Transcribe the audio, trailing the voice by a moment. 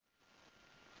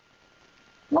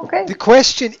Okay. The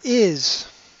question is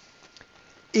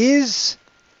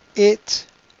it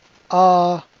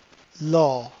a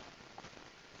law?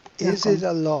 Is Okay. it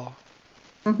a law?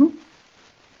 Mhm.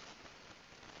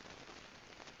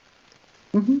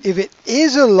 Mhm. If it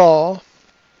is a law,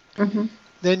 Mhm.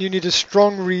 then you need a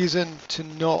strong reason to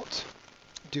not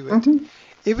do it. Mhm.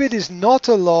 If it is not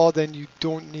a law, then you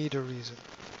don't need a reason.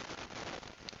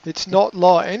 It's not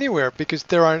law anywhere because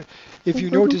if you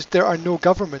Mhm. notice, there are no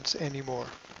governments anymore.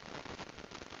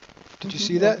 Did you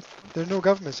see Yes. that? There are no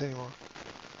governments anymore.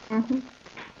 Mhm.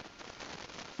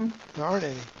 Mhm. There aren't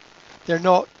any.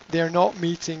 They're not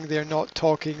meeting, they're not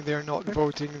talking, they're not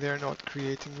voting, they're not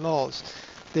creating laws.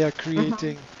 They are Mhm.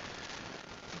 creating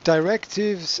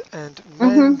directives and Mhm.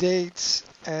 mandates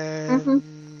Mhm.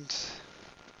 and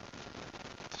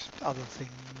other things.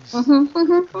 Mhm.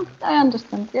 Mhm. I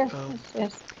understand. Yes. Um, Yes.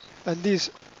 Yes. and these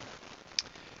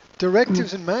Mhm.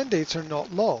 directives and mandates are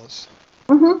not laws,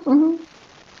 Mhm. Mhm.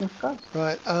 Of course.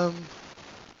 right?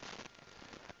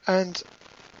 And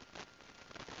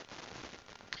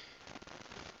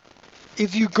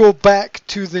if you go back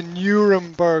to the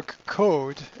Nuremberg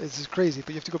Code, this is crazy, but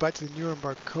you have to go back to the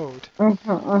Nuremberg Code. Mhm.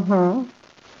 Mhm.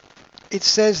 It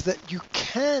says that you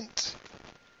can't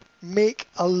make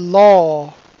a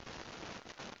law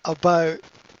about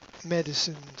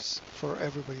medicines for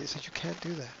everybody. It says you can't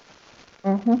do that,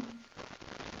 Mhm.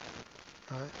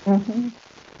 right? Mhm.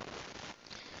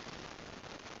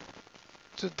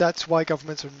 So that's why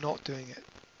governments are not doing it.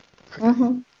 Okay,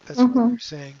 Mhm. that's why they're Mhm.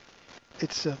 saying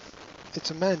it's a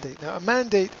it's a mandate. Now, a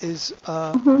mandate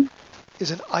Mhm.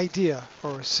 is an idea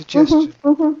or a Mhm. suggestion.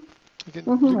 Mhm. You can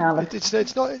Mhm. you Alex.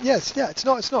 it's not yes yeah it's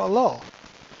not a law.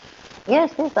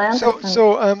 Yes. Yes. I So understand.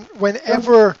 so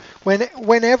Mhm.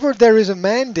 whenever there is a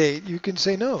mandate, you can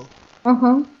say no.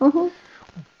 Mhm. Mhm.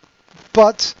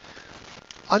 But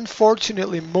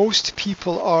unfortunately, most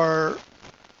people are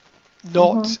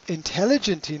not Mhm.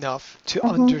 intelligent enough to Mhm.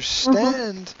 Mhm.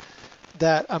 understand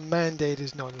that a mandate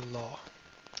is not a law.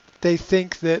 They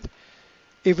think that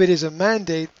if it is a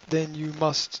mandate, then you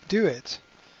must do it.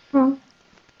 Mhm.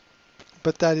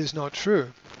 But that is not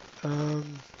true.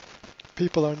 Um,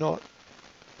 People are not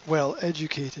well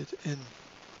educated in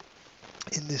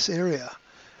this area,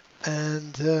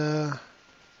 and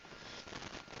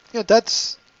yeah,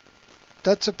 that's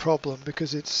a problem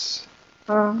because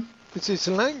Mhm. it's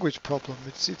a language problem.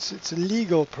 It's a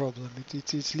legal problem.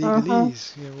 It's Mhm.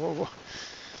 legalese. You know,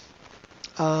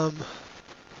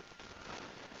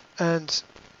 and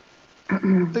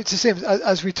it's the same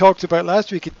as we talked about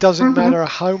last week. It doesn't Mhm. matter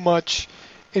how much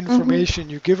Mhm. information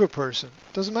you give a person.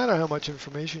 It doesn't matter how much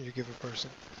information you give a person.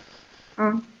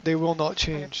 Mhm. They will not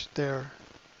change their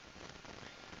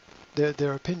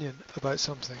opinion about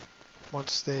something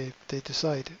once they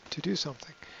decide to do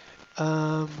something.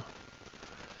 Um,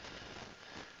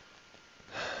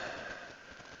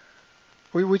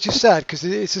 which is sad because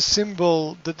it's a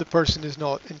symbol that the person is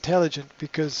not intelligent.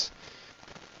 Because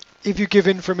if you give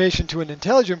information to an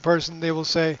intelligent person, they will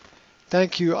say,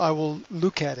 "Thank you, I will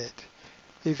look at it."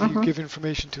 If you Mhm. give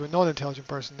information to a non-intelligent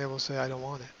person, they will say, "I don't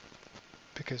want it."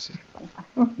 Because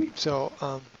Mhm. so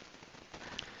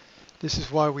this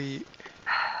is why we,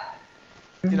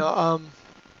 you Mhm. know,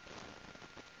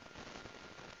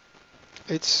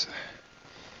 it's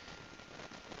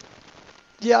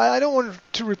yeah. I don't want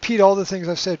to repeat all the things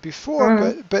I've said before,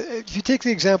 Mhm. but if you take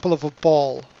the example of a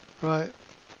ball, right?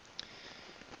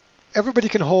 Everybody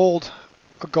can hold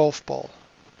a golf ball.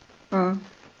 Mhm.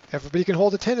 Everybody can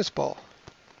hold a tennis ball.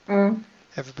 Mhm.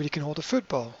 Everybody can hold a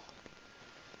football.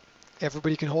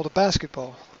 Everybody can hold a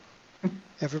basketball.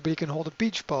 Everybody can hold a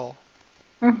beach ball.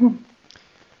 Mhm.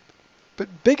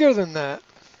 But bigger than that,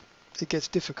 it gets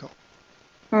difficult.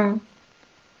 Mhm.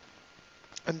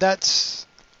 And that's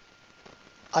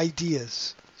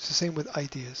ideas. It's the same with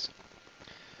ideas.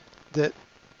 That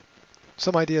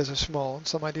some ideas are small and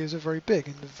some ideas are very big,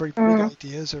 and the very big Mhm.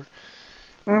 ideas are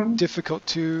Mhm. difficult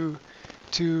to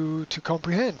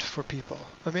comprehend for people.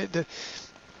 I mean,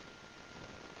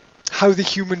 how the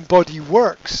human body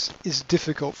works is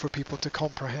difficult for people to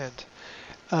comprehend.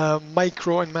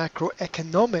 Micro and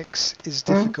macroeconomics is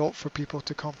Mhm. difficult for people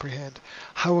to comprehend.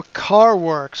 How a car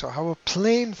works or how a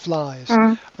plane flies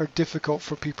Mhm. are difficult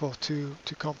for people to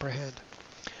comprehend.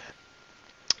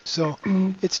 So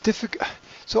Mhm. it's difficult.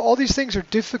 So all these things are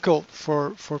difficult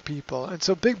for people, and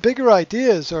so bigger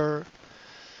ideas are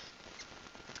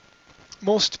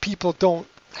most people don't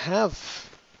have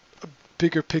a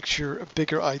bigger picture, a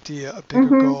bigger idea, a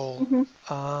bigger Mhm. goal. Mhm.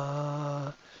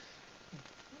 Uh,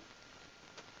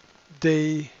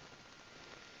 they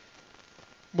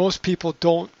most people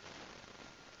don't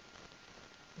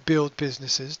build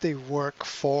businesses. They work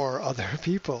for other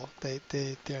people.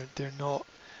 They're not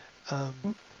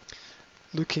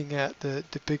looking at the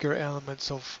bigger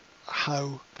elements of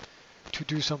how to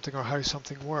do something or how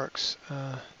something works.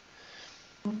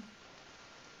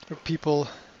 People,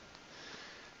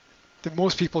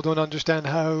 most people don't understand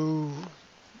how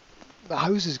the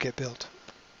houses get built,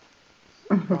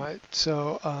 right?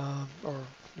 So, or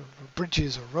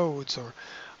bridges or roads or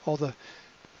all the,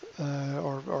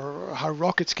 or how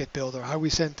rockets get built or how we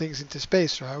send things into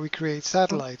space or how we create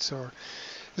satellites. Or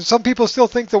some people still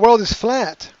think the world is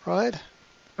flat, right?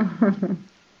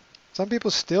 Some people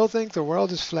still think the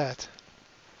world is flat.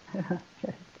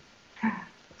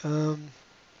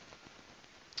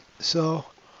 So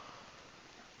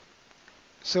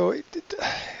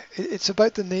it's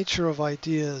about the nature of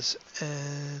ideas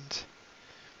and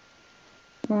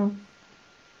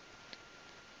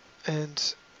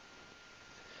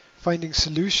finding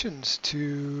solutions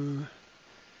to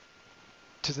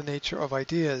the nature of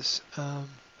ideas.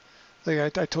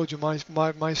 Like I told you,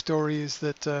 my story is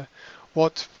that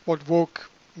what woke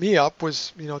me up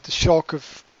was, the shock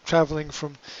of traveling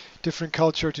from different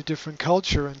culture to different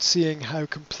culture and seeing how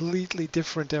completely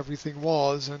different everything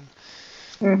was,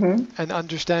 and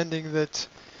understanding that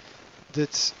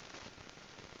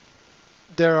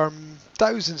there are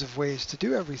thousands of ways to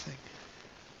do everything.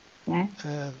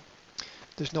 Yeah.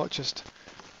 There's not just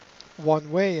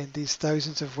one way, and these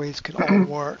thousands of ways can all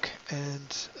work,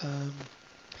 and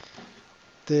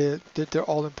they're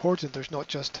all important. There's not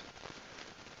just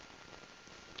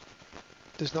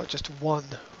one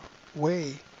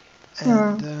way,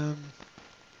 and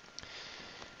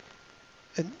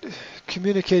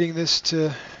communicating this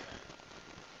to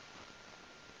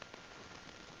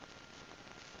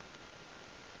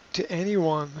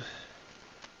anyone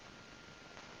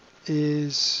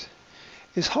is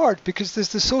hard, because there's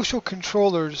the social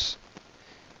controllers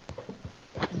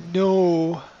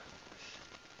know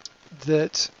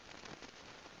that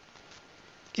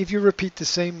if you repeat the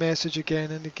same message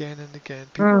again and again and again,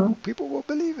 people will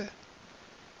believe it.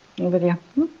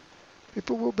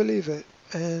 People will believe it,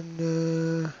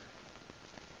 and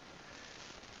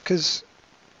because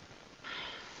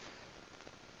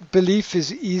belief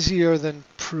is easier than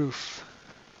proof.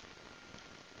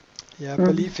 Yeah,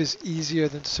 belief is easier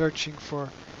than searching for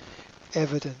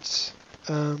evidence.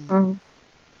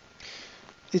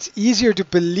 It's easier to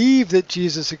believe that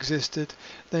Jesus existed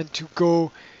than to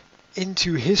go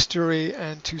into history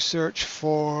and to search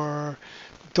for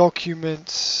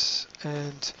documents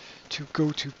and to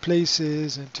go to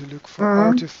places and to look for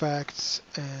artifacts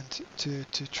and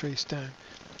to trace down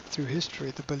through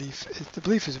history the belief. The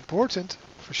belief is important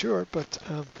for sure, but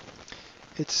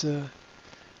it's an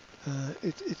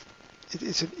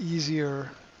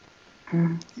easier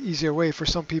way for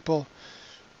some people.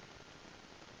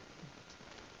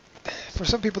 For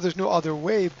some people, there's no other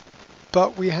way,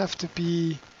 but we have to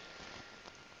be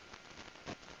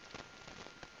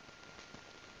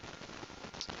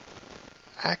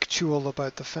actual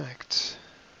about the facts,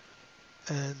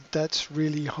 and that's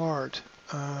really hard.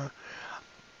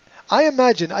 I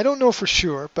imagine, I don't know for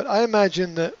sure, but I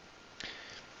imagine that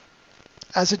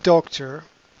as a doctor,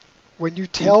 when you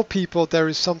tell people there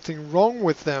is something wrong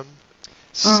with them,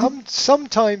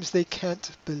 sometimes they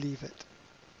can't believe it.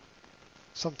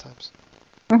 Sometimes.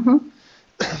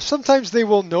 Sometimes they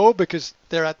will know because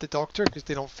they're at the doctor because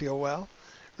they don't feel well,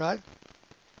 right?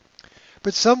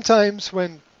 But sometimes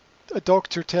when a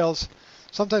doctor tells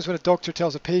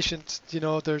a patient,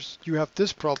 you have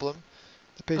this problem,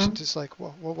 the patient is like,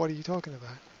 well, what are you talking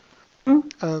about?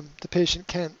 The patient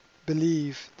can't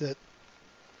believe that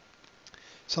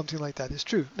something like that is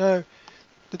true. Now,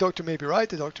 the doctor may be right,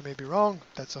 the doctor may be wrong.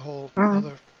 That's a whole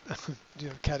other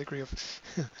category of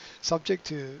subject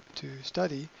to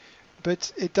study.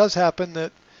 But it does happen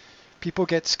that people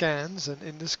get scans, and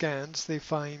in the scans they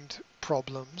find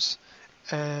problems,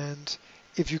 and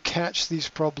if you catch these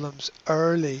problems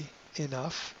early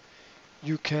enough,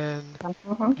 you can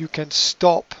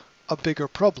stop a bigger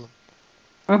problem.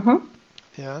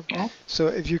 Yeah. So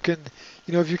if you can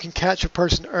catch a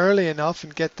person early enough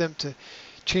and get them to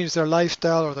change their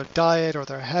lifestyle or their diet or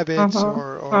their habits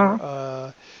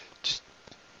or just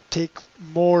take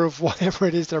more of whatever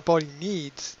it is their body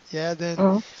needs,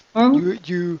 then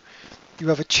you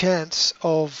have a chance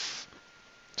of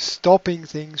stopping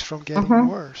things from getting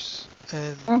worse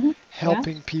and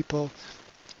helping people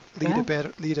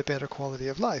lead a better quality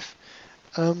of life.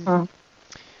 And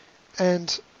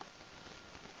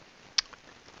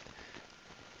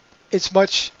it's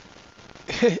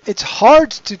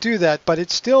hard to do that, but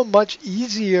it's still much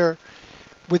easier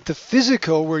with the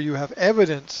physical where you have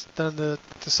evidence than the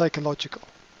psychological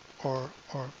or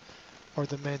or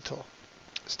the mental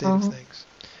state of Mhm. things.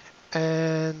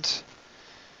 And